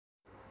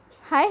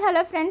Hi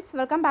hello friends,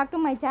 welcome back to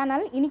my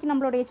channel. இன்னைக்கு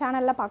நம்மளுடைய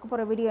சேனல்ல பார்க்க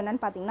போற வீடியோ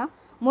என்னன்னு பாத்தீங்கன்னா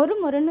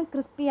மொறுமொறுன்னு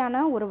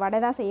கிறிஸ்பியான ஒரு வடை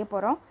தான் செய்ய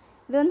போறோம்.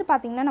 இது வந்து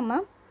பாத்தீங்கன்னா நம்ம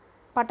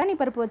பட்டாணி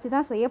பருப்பு வச்சு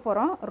தான் செய்ய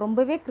போறோம்.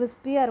 ரொம்பவே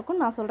கிறிஸ்பியா இருக்கும்.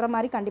 நான் சொல்ற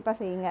மாதிரி கண்டிப்பா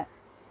செய்யுங்க.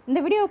 இந்த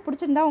வீடியோ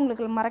பிடிச்சிருந்தா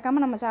உங்களுக்கு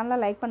மறக்காம நம்ம சேனலை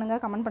லைக் பண்ணுங்க,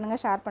 கமெண்ட் பண்ணுங்க,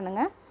 ஷேர்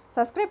பண்ணுங்க.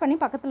 Subscribe பண்ணி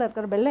பக்கத்துல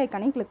இருக்கிற பெல்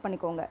ஐகானையும் கிளிக்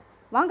பண்ணிக்கோங்க.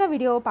 வாங்க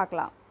வீடியோவை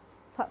பார்க்கலாம்.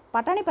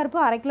 பட்டாணி பருப்பு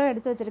 1/2 கிலோ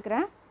எடுத்து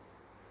வச்சிருக்கேன்.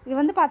 இது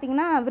வந்து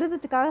பாத்தீங்கன்னா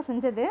விருதுத்துக்காக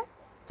செஞ்சது.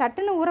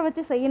 சட்டுன்னு ஊற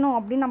வச்சு செய்யணும்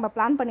அப்படின்னு நம்ம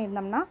பிளான்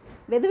பண்ணியிருந்தோம்னா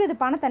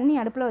வெதுவெதுப்பான தண்ணி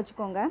அடுப்பில்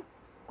வச்சுக்கோங்க.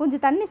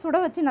 கொஞ்சம் தண்ணி சுட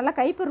வச்சு நல்லா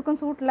கைப்பு இருக்கும்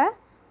சூட்டில்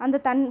அந்த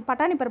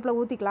பட்டாணி பருப்பில்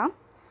ஊற்றிக்கலாம்.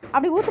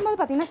 அப்படி ஊற்றும்போது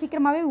பார்த்திங்கன்னா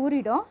சீக்கிரமாகவே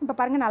ஊறிடும். இப்போ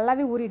பாருங்கள்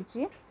நல்லாவே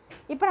ஊறிடுச்சு.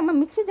 இப்போ நம்ம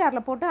மிக்ஸி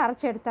ஜாரில் போட்டு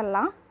அரைச்சி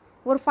எடுத்துடலாம்.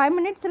 ஒரு 5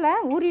 மினிட்ஸில்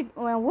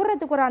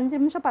ஊறுறதுக்கு ஒரு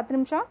 5 நிமிஷம் 10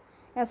 நிமிஷம்,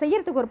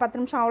 செய்யறதுக்கு ஒரு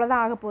 10 நிமிஷம்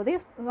அவ்வளோதான் ஆக போகுது.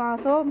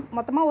 ஸோ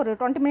மொத்தமாக ஒரு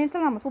 20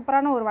 மினிட்ஸில் நம்ம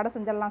சூப்பரான ஒரு வடை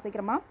செஞ்சிடலாம்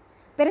சீக்கிரமாக.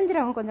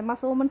 பெருஞ்சீரகம் கொஞ்சமாக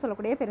சோம்புன்னு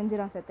சொல்லக்கூடிய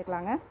பெருஞ்சீரகம்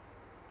சேர்த்துக்கலாங்க.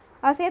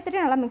 அதை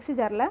சேர்த்துட்டு நல்லா மிக்ஸி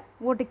ஜாரில்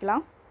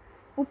ஓட்டிக்கலாம்.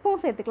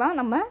 உப்பும் சேர்த்துக்கலாம்.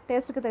 நம்ம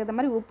டேஸ்ட்டுக்கு தகுந்த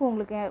மாதிரி உப்பு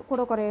உங்களுக்கு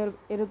கூட குறைய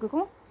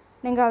இருக்கும்,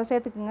 நீங்கள் அதை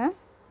சேர்த்துக்குங்க.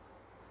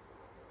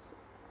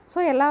 ஸோ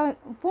எல்லா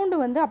பூண்டு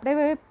வந்து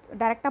அப்படியே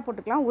டைரெக்டாக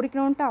போட்டுக்கலாம்,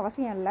 உரிக்கணுன்ட்டு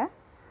அவசியம் இல்லை.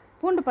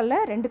 பூண்டு பல்ல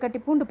 2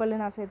 கட்டி பூண்டு பல்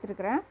நான்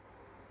சேர்த்துருக்குறேன்.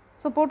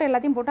 ஸோ போட்டு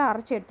எல்லாத்தையும் போட்டு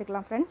அரைச்சி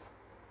எடுத்துக்கலாம் ஃப்ரெண்ட்ஸ்.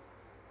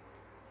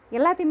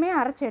 எல்லாத்தையுமே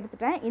அரைச்சி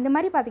எடுத்துட்டேன். இந்த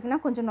மாதிரி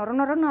பார்த்திங்கன்னா கொஞ்சம்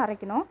நொரன்னு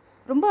அரைக்கணும்.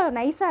 ரொம்ப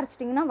நைஸாக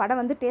அரைச்சிட்டிங்கன்னா வடை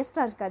வந்து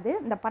டேஸ்ட்டாக இருக்காது.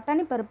 இந்த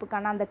பட்டாணி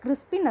பருப்புக்கான அந்த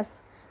கிறிஸ்பினஸ்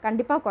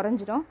கண்டிப்பாக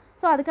குறைஞ்சிடும்.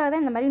 ஸோ அதுக்காக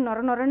தான் இந்த மாதிரி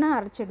நொரன்னு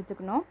அரைச்சி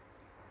எடுத்துக்கணும்.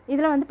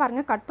 இதில் வந்து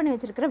பாருங்கள் கட் பண்ணி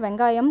வச்சுருக்கிற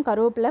வெங்காயம்,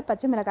 கருவேப்பிலை,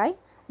 பச்சை மிளகாய்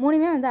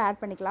 3மே வந்து ஆட்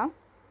பண்ணிக்கலாம்.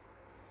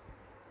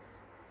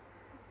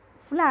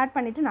 ஃபுல்லாக ஆட்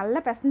பண்ணிவிட்டு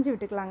நல்லா பிசைஞ்சு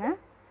விட்டுக்கலாங்க.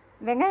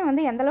 வெங்காயம்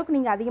வந்து எந்தளவுக்கு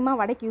நீங்கள் அதிகமாக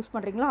வடைக்கு யூஸ்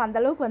பண்ணுறீங்களோ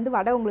அந்தளவுக்கு வந்து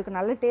வடை உங்களுக்கு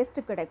நல்ல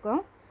டேஸ்ட்டு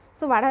கிடைக்கும்.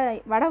 ஸோ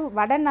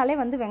வடைனாலே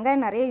வந்து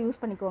வெங்காயம் நிறைய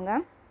யூஸ் பண்ணிக்கோங்க.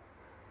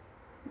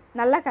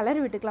 நல்லா கிளறி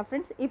விட்டுக்கலாம்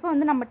ஃப்ரெண்ட்ஸ். இப்போ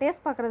வந்து நம்ம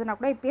டேஸ்ட் பார்க்குறதுனா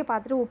கூட இப்போயே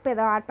பார்த்துட்டு உப்பு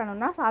ஏதாவது ஆட்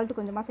பண்ணணும்னா சால்ட்டு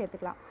கொஞ்சமாக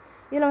சேர்த்துக்கலாம்.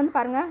 இதில் வந்து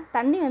பாருங்கள்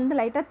தண்ணி வந்து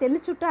லைட்டாக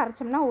தெளிச்சுட்டு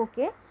அரைச்சோம்னா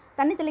ஓகே.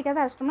 தண்ணி தெளிக்காத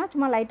அரைச்சிட்டோம்னா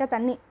சும்மா லைட்டாக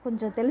தண்ணி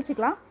கொஞ்சம்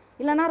தெளிச்சிக்கலாம்.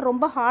 இல்லைனா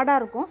ரொம்ப ஹார்டாக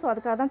இருக்கும். ஸோ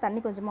அதுக்காக தான் தண்ணி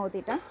கொஞ்சமாக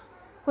ஊற்றிட்டேன்.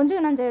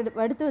 கொஞ்சம் நான்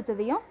எடுத்து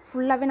வச்சதையும்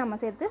ஃபுல்லாகவே நம்ம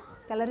சேர்த்து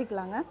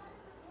கிளறிக்கலாங்க.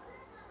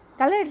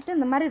 கிளறிட்டு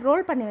இந்த மாதிரி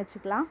ரோல் பண்ணி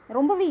வச்சுக்கலாம்.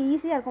 ரொம்பவே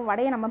ஈஸியாக இருக்கும்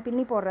வடையை நம்ம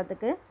பின்னி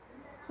போடுறதுக்கு.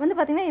 வந்து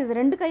பார்த்திங்கன்னா இது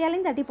 2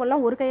 கையாலையும் தட்டி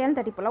போடலாம், ஒரு கையாலும்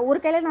தட்டி போடலாம். ஒரு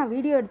கையில் நான்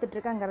வீடியோ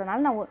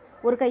எடுத்துகிட்ருக்கேங்கிறதுனால நான்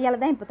ஒரு கையால்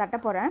தான் இப்போ தட்ட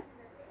போகிறேன்.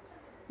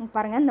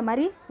 பாருங்கள் இந்த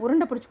மாதிரி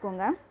உருண்டை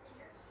பிடிச்சிக்கோங்க.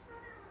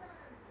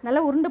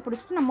 நல்லா உருண்டை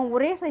பிடிச்சிட்டு நம்ம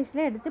ஒரே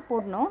சைஸில் எடுத்து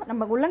போடணும்.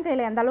 நம்ம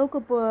உள்ளங்கையில் எந்த அளவுக்கு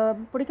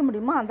பிடிக்க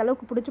முடியுமோ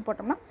அந்தளவுக்கு பிடிச்சி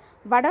போட்டோம்னா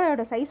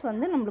வடையோட சைஸ்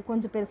வந்து நம்மளுக்கு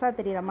கொஞ்சம் பெருசாக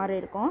தெரிகிற மாதிரி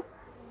இருக்கும்.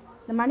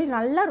 இந்த மாதிரி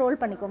நல்லா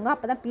ரோல் பண்ணிக்கோங்க,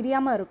 அப்போ தான்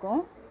பிரியாமல்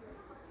இருக்கும்.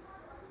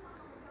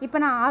 இப்போ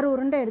நான் 6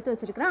 உருண்டை எடுத்து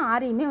வச்சுருக்கிறேன்.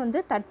 6யுமே வந்து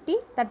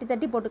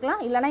தட்டி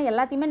போட்டுக்கலாம். இல்லைனா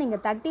எல்லாத்தையுமே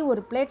நீங்கள் தட்டி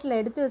ஒரு பிளேட்டில்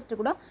எடுத்து வச்சுட்டு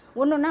கூட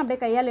ஒன்று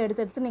அப்படியே கையால்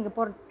எடுத்து நீங்கள்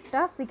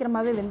போட்டால்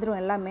சீக்கிரமாகவே வெந்துடும்.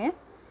 எல்லாமே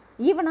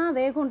ஈவனாக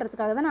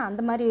வேகுன்றதுக்காக தான் நான்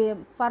அந்த மாதிரி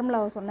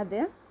ஃபார்முலாவை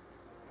சொன்னது.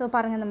 ஸோ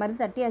பாருங்கள் இந்த மாதிரி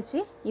தட்டியாச்சு.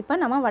 இப்போ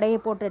நம்ம வடையை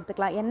போட்டு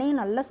எடுத்துக்கலாம். எண்ணெயும்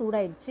நல்லா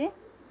சூடாயிடுச்சு.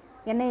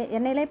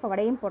 எண்ணெயில் இப்போ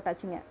வடையும்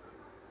போட்டாச்சுங்க.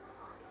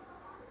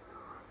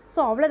 ஸோ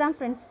அவ்வளோதான்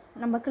ஃப்ரெண்ட்ஸ்,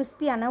 நம்ம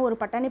கிறிஸ்பியான ஒரு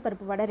பட்டாணி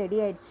பருப்பு வடை ரெடி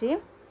ஆகிடுச்சு.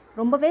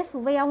 ரொம்பவே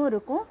சுவையாகவும்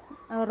இருக்கும்,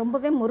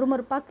 ரொம்பவே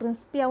மொறுமொறுப்பாக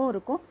கிறிஸ்பியாகவும்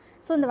இருக்கும்.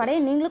 ஸோ இந்த வடையை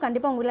நீங்களும்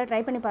கண்டிப்பாக உங்கள் வீட்டில்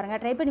ட்ரை பண்ணி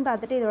பாருங்கள். ட்ரை பண்ணி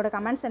பார்த்துட்டு இதோட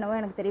கமெண்ட்ஸ் என்னவோ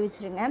எனக்கு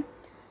தெரிவிச்சிருங்க.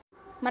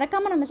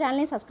 மறக்காமல் நம்ம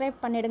சேனலையும்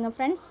சப்ஸ்கிரைப் பண்ணிவிடுங்க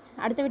ஃப்ரெண்ட்ஸ்.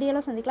 அடுத்த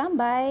வீடியோவில் சந்திக்கலாம்.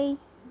 பாய்.